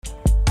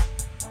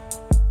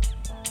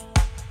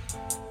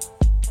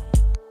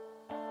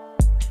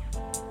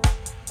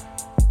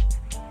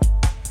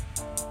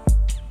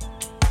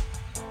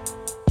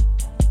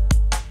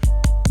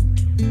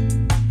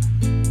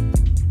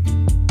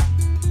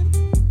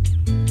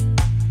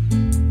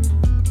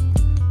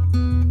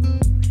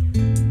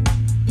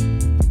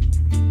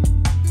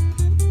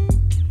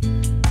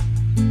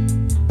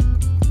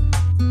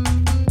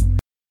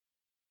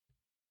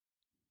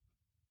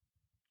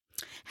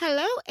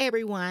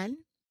everyone.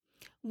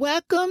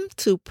 Welcome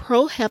to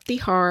Pro Healthy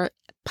Heart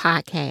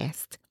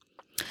Podcast.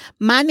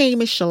 My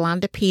name is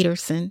Shalonda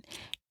Peterson,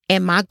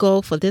 and my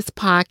goal for this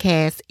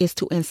podcast is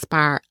to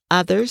inspire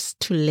others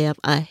to live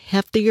a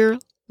healthier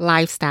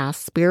lifestyle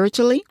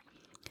spiritually,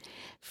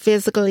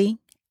 physically,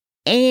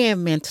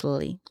 and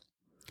mentally.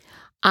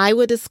 I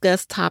will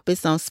discuss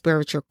topics on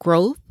spiritual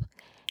growth,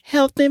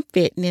 health and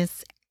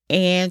fitness,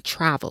 and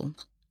travel.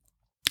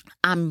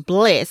 I'm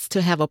blessed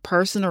to have a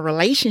personal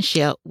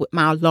relationship with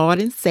my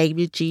Lord and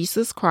Savior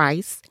Jesus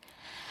Christ,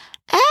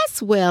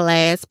 as well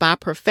as by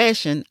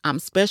profession, I'm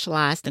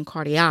specialized in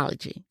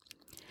cardiology.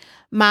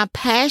 My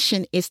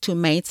passion is to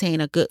maintain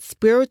a good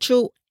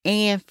spiritual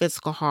and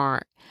physical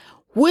heart,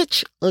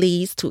 which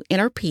leads to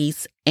inner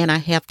peace and a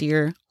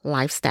healthier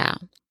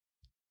lifestyle.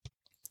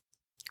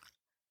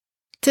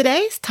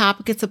 Today's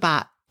topic is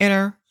about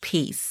inner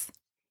peace.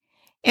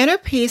 Inner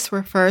peace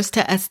refers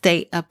to a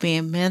state of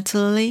being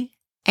mentally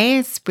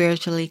and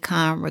spiritually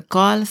calm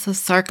regardless of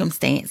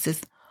circumstances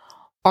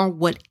or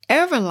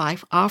whatever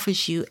life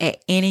offers you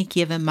at any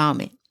given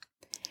moment.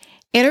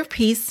 Inner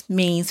peace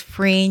means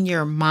freeing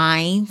your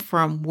mind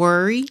from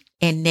worry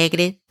and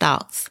negative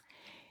thoughts.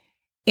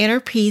 Inner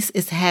peace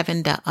is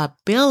having the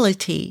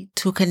ability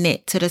to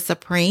connect to the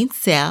Supreme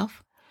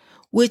Self,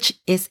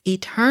 which is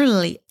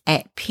eternally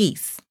at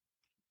peace.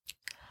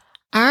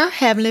 Our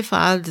Heavenly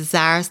Father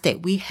desires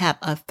that we have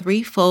a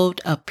threefold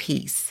of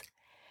peace.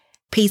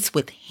 Peace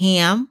with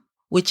Him,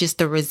 which is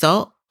the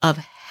result of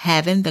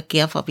having the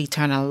gift of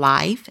eternal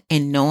life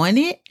and knowing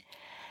it.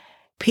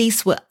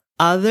 Peace with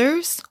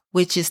others,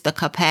 which is the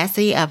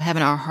capacity of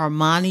having a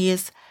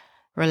harmonious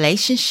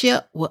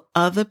relationship with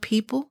other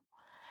people.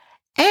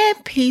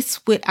 And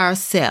peace with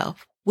ourselves,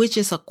 which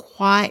is a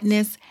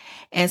quietness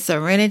and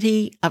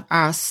serenity of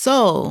our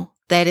soul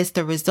that is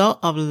the result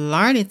of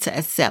learning to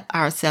accept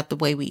ourselves the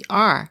way we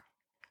are,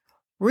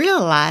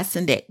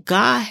 realizing that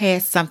God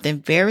has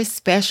something very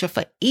special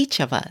for each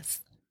of us.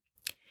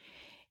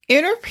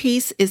 Inner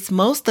peace is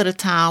most of the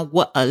time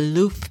what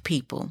aloof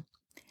people.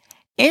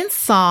 In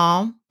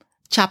Psalm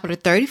chapter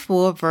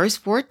 34, verse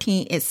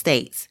 14, it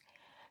states,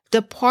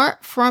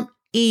 "Depart from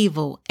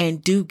evil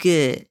and do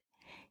good.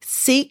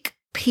 Seek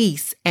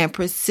peace and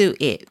pursue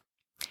it."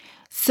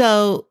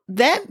 So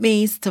that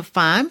means to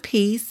find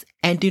peace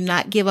and do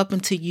not give up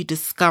until you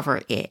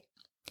discover it.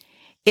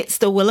 It's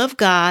the will of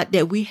God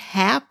that we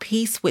have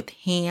peace with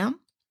Him,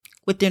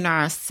 within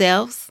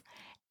ourselves,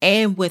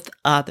 and with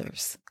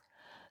others.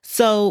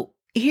 So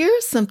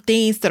here's some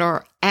things that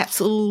are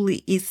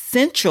absolutely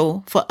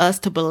essential for us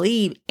to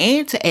believe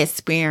and to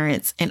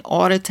experience in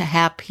order to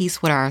have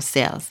peace with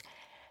ourselves.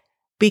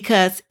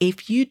 Because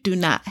if you do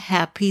not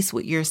have peace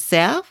with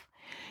yourself,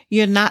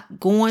 you're not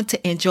going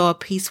to enjoy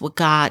peace with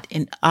God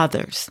and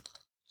others.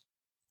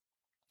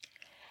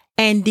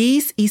 And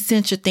these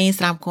essential things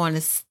that I'm going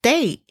to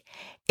state,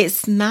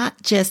 it's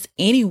not just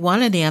any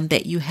one of them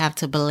that you have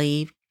to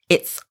believe.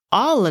 It's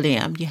all of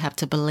them you have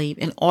to believe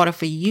in order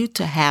for you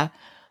to have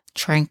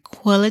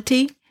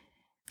tranquility,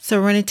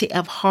 serenity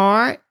of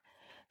heart,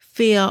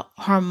 feel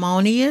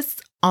harmonious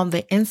on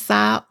the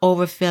inside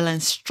over feeling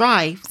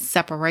strife,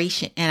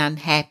 separation, and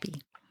unhappy.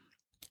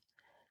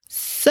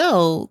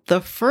 So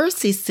the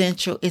first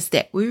essential is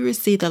that we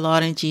receive the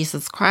Lord and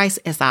Jesus Christ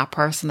as our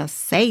personal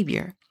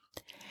Savior.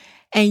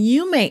 And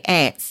you may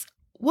ask,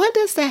 what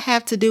does that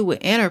have to do with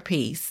inner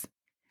peace?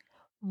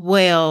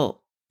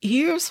 Well,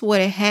 here's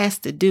what it has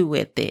to do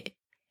with it.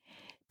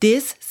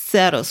 This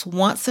settles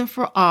once and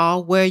for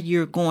all where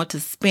you're going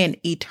to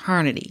spend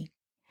eternity.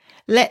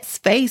 Let's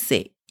face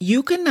it,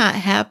 you cannot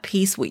have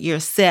peace with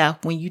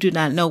yourself when you do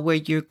not know where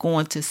you're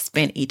going to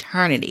spend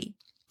eternity.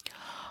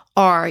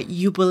 Or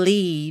you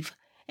believe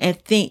and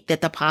think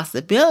that the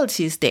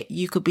possibilities that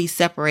you could be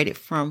separated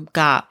from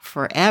God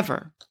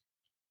forever.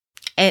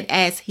 And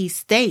as He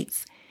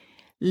states,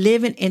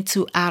 living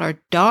into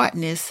outer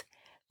darkness,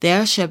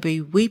 there shall be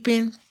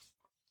weeping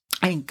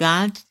and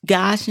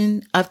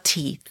gnashing of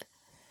teeth.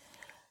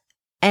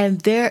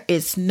 And there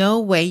is no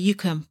way you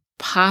can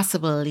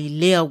possibly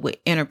live with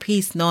inner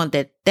peace knowing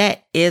that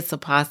that is a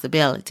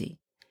possibility.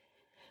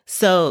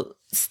 So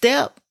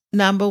step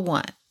number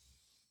 1,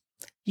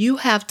 you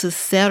have to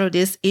settle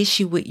this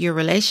issue with your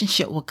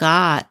relationship with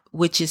God,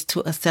 which is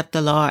to accept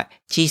the Lord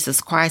Jesus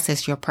Christ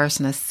as your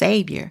personal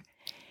Savior.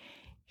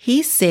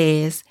 He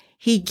says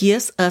He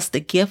gives us the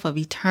gift of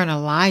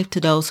eternal life to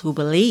those who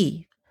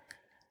believe.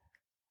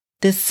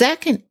 The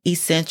second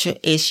essential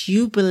is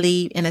you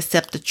believe and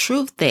accept the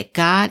truth that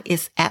God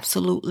is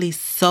absolutely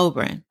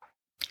sovereign.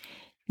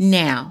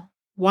 Now,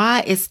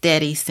 why is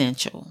that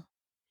essential?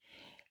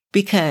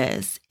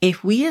 Because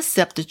if we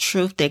accept the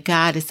truth that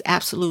God is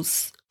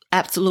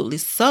absolutely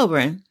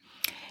sovereign,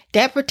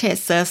 that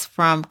protects us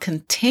from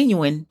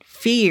continuing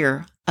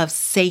fear of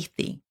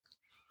safety.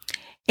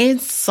 In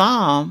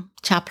Psalm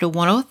chapter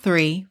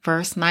 103,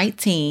 verse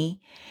 19,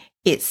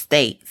 it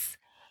states,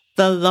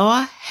 "The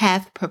Lord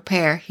hath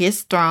prepared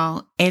His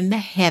throne in the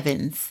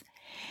heavens,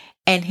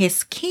 and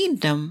His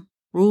kingdom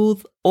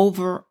ruleth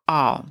over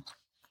all."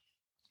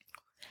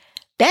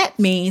 That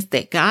means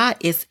that God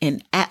is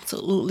in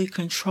absolutely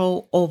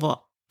control over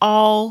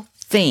all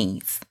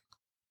things.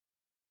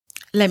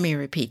 Let me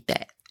repeat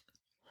that.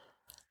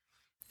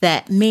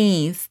 That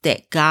means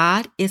that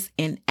God is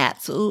in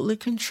absolutely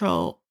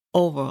control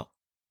over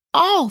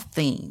all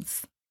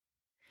things.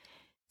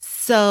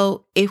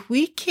 So if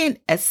we can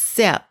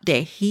accept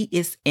that He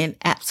is in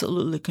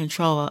absolute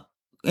control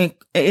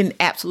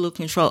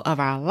of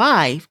our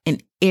life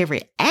in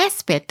every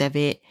aspect of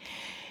it,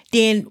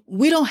 then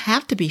we don't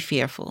have to be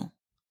fearful.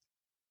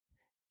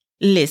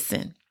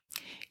 Listen,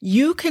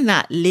 you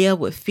cannot live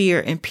with fear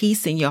and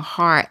peace in your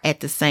heart at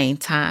the same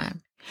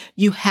time.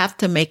 You have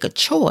to make a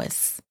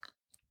choice.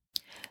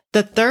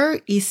 The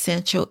third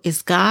essential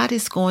is God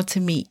is going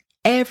to meet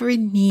every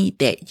need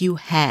that you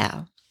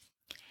have.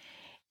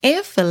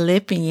 In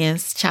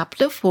Philippians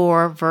chapter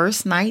 4,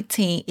 verse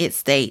 19, it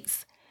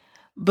states,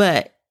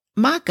 "But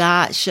my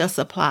God shall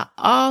supply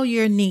all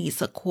your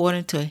needs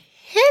according to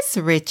His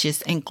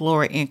riches and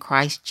glory in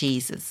Christ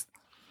Jesus."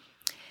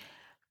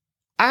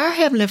 Our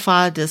Heavenly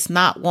Father does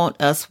not want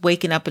us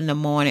waking up in the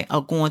morning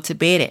or going to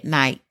bed at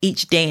night,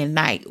 each day and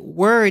night,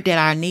 worried that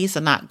our needs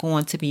are not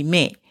going to be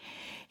met.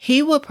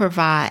 He will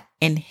provide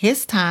in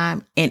His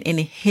time and in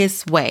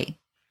His way.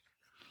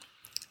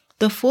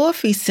 The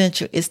fourth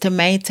essential is to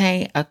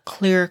maintain a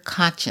clear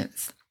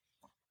conscience.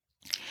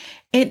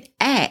 In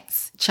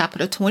Acts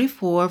chapter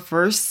 24,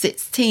 verse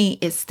 16,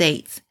 it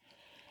states,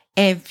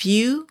 "In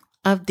view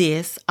of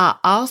this, I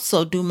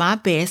also do my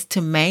best to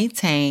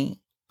maintain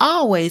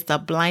always a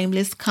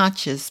blameless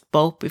conscience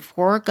both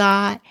before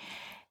God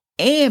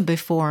and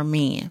before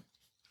men."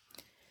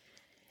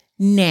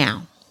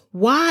 Now,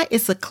 why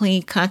is a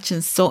clean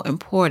conscience so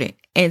important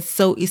and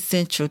so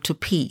essential to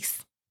peace?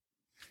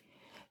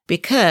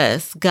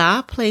 Because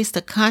God placed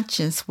a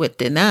conscience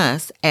within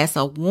us as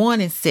a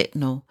warning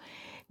signal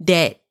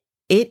that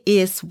it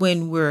is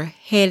when we're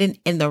heading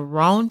in the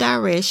wrong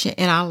direction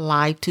in our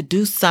life to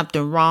do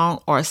something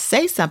wrong or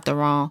say something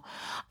wrong.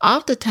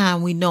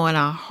 Oftentimes we know in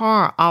our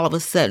heart, all of a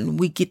sudden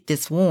we get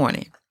this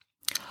warning.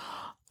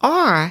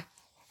 Or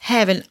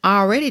having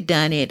already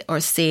done it or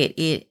said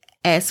it,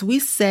 as we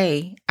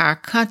say, our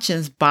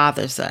conscience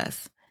bothers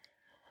us.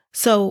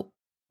 So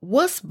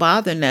what's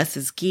bothering us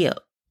is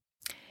guilt.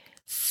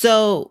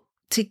 So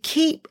to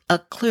keep a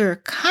clear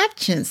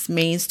conscience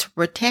means to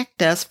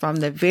protect us from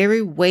the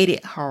very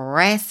weighted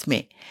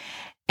harassment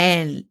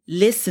and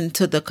listen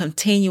to the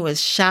continuous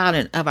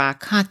shouting of our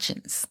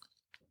conscience.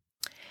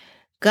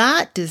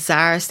 God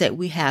desires that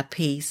we have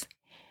peace.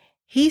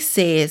 He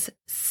says,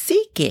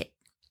 seek it.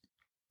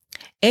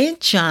 In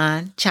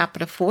John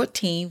chapter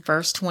 14,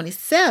 verse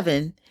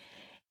 27,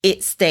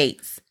 it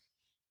states,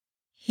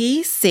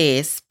 He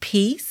says,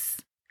 "Peace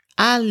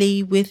I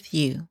leave with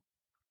you.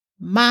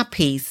 My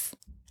peace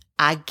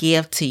I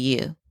give to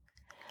you.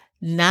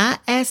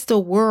 Not as the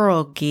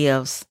world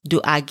gives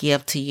do I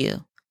give to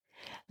you.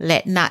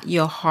 Let not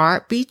your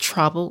heart be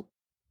troubled,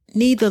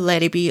 neither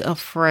let it be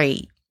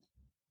afraid."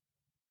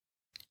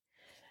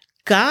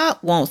 God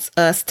wants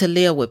us to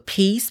live with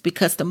peace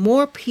because the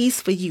more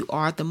peaceful you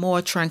are, the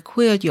more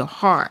tranquil your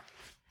heart,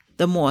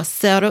 the more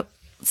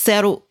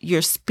settled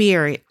your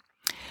spirit,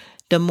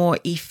 the more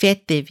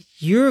effective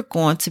you're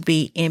going to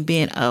be in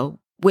being a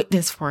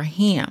witness for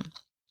Him.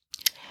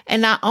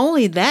 And not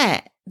only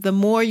that, the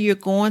more you're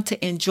going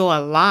to enjoy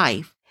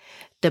life,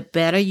 the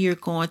better you're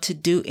going to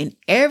do in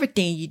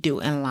everything you do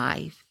in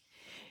life.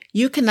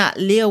 You cannot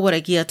live with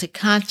a guilty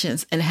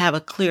conscience and have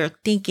a clear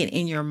thinking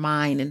in your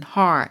mind and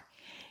heart.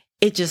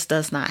 It just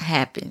does not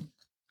happen.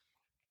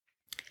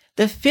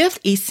 The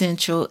fifth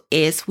essential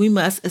is we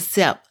must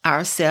accept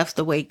ourselves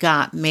the way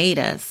God made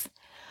us.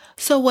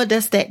 So what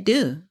does that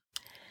do?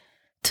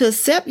 To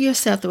accept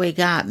yourself the way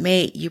God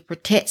made you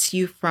protects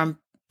you from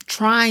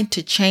trying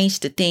to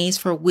change the things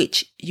for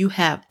which you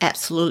have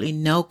absolutely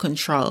no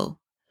control.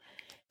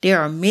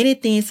 There are many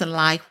things in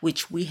life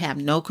which we have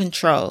no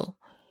control.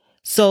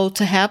 So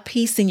to have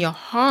peace in your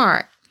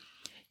heart,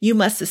 you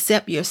must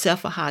accept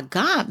yourself for how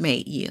God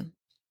made you.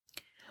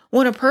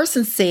 When a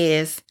person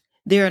says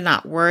they're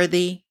not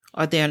worthy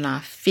or they're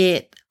not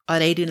fit or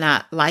they do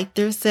not like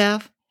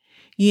themselves,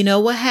 you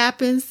know what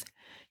happens?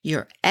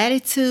 Your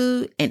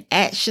attitude and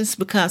actions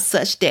become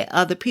such that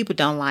other people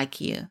don't like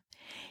you.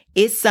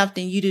 It's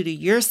something you do to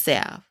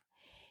yourself.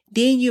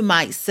 Then you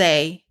might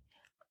say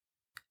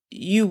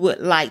you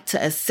would like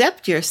to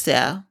accept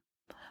yourself,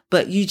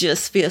 but you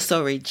just feel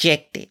so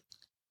rejected.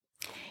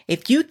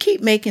 If you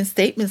keep making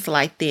statements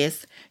like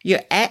this,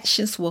 your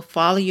actions will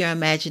follow your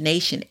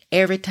imagination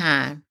every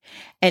time.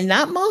 And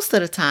not most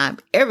of the time,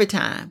 every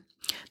time.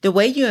 The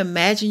way you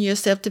imagine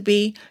yourself to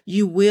be,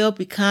 you will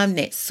become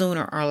that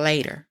sooner or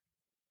later.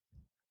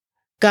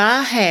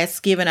 God has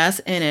given us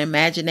an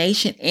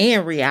imagination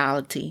and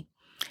reality.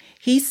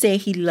 He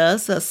said He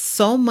loves us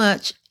so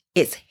much,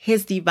 it's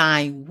His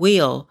divine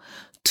will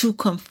to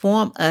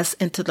conform us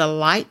into the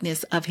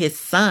likeness of His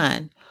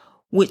Son,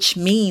 which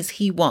means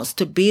He wants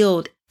to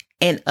build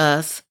in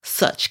us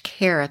such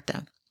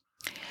character.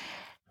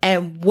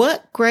 And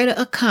what greater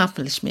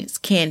accomplishments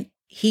can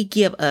he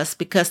give us,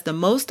 because the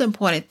most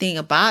important thing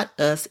about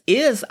us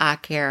is our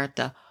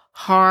character,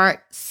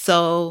 heart,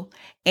 soul,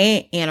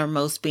 and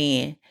innermost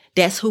being.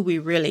 That's who we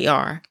really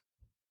are.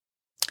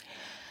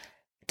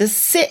 The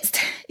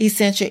sixth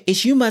essential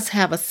is you must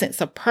have a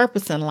sense of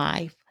purpose in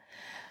life.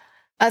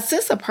 A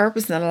sense of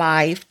purpose in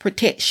life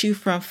protects you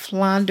from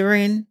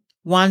floundering,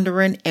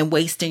 wandering, and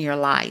wasting your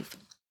life.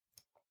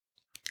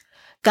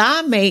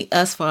 God made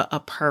us for a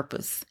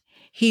purpose.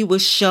 He will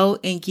show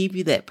and give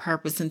you that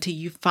purpose until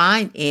you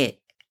find it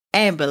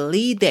and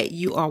believe that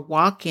you are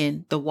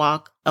walking the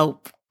walk of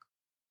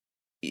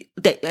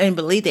and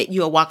believe that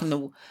you are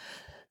walking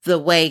the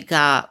way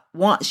God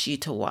wants you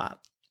to walk.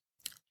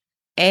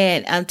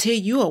 And until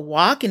you are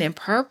walking in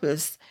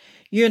purpose,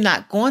 you're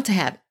not going to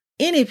have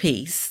any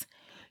peace.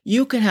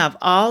 You can have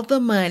all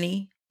the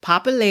money,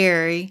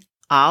 popularity,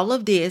 all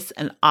of this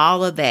and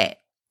all of that.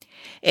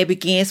 It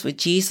begins with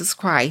Jesus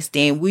Christ.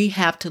 Then we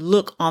have to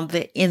look on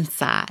the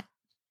inside.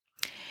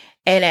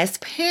 And as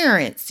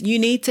parents, you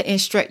need to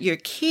instruct your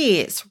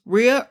kids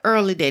real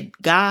early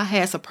that God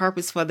has a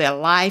purpose for their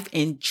life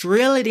and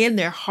drill it in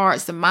their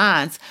hearts and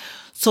minds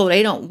so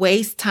they don't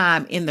waste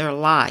time in their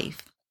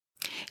life.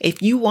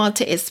 If you want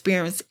to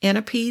experience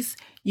inner peace,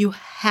 you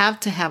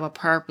have to have a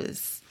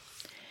purpose.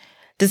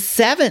 The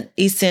seventh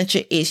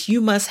essential is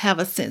you must have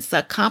a sense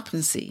of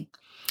competency,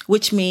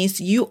 which means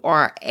you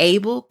are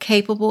able,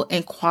 capable,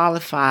 and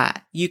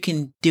qualified. You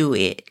can do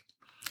it.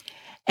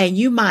 And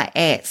you might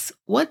ask,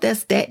 what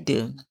does that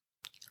do?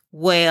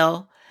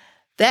 Well,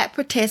 that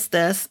protects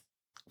us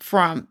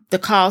from the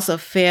cause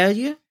of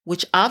failure,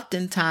 which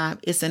oftentimes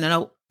is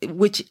an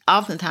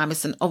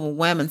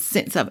overwhelming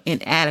sense of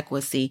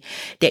inadequacy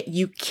that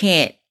you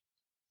can't.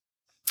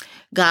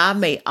 God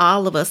made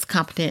all of us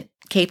competent,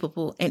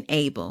 capable, and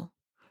able,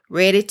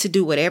 ready to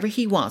do whatever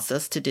He wants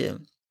us to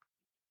do.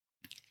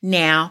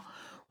 Now,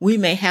 we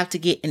may have to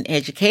get an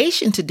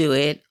education to do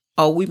it,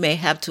 or we may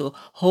have to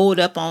hold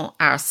up on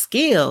our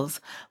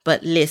skills.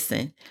 But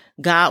listen,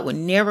 God will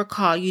never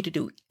call you to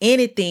do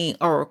anything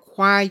or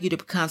require you to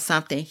become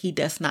something He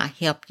does not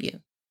help you.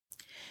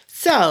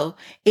 So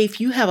if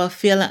you have a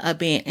feeling of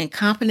being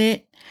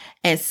incompetent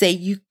and say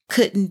you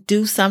couldn't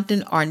do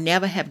something or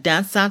never have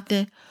done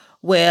something,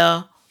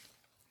 well,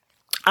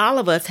 all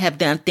of us have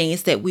done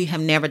things that we have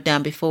never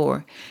done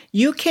before.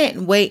 You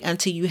can't wait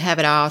until you have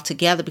it all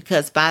together,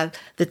 because by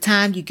the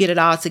time you get it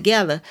all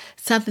together,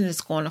 something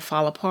is going to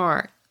fall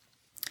apart.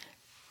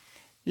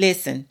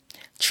 Listen,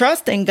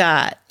 trust in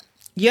God.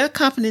 Your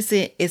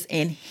competency is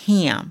in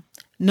Him.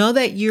 Know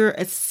that you're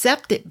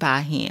accepted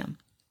by Him.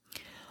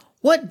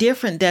 What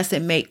difference does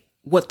it make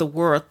what the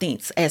world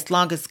thinks as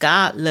long as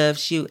God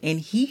loves you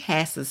and He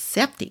has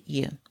accepted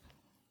you?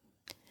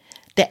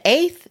 The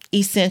eighth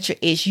essential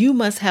is you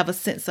must have a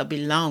sense of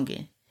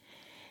belonging.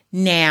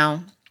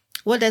 Now,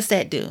 what does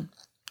that do?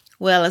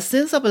 Well, a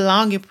sense of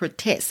belonging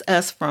protects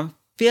us from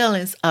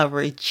feelings of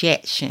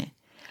rejection.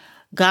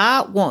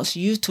 God wants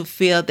you to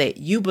feel that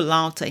you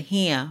belong to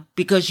Him,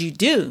 because you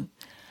do.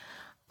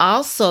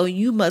 Also,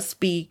 you must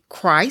be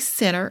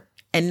Christ-centered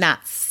and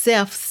not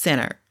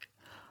self-centered.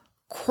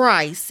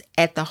 Christ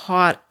at the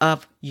heart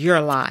of your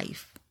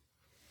life.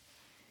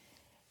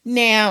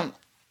 Now,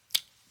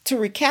 to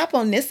recap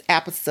on this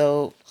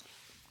episode,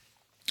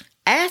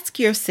 ask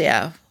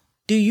yourself,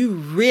 do you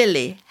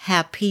really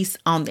have peace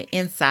on the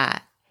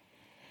inside?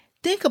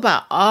 Think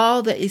about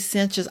all the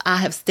essentials I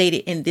have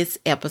stated in this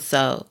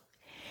episode.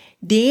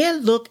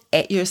 Then look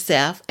at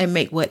yourself and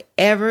make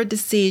whatever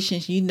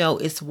decisions you know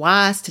is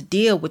wise to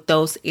deal with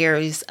those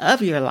areas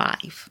of your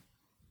life.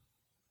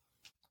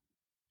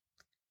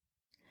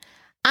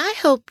 I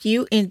hope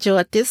you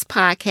enjoyed this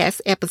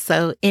podcast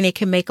episode and it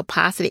can make a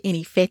positive and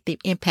effective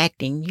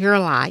impact in your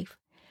life.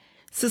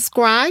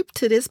 Subscribe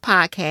to this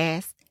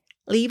podcast,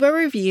 leave a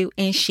review,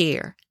 and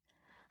share.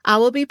 I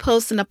will be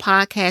posting a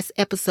podcast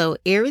episode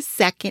every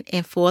second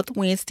and fourth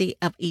Wednesday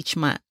of each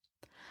month.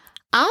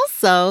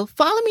 Also,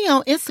 follow me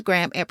on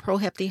Instagram at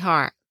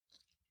ProHealthyHeart.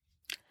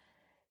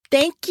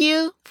 Thank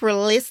you for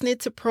listening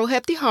to Pro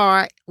Healthy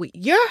Heart with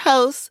your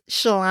host,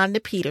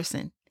 Shalonda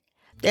Peterson.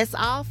 That's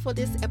all for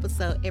this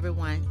episode,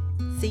 everyone.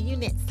 See you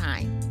next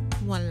time.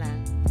 One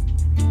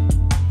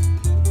love.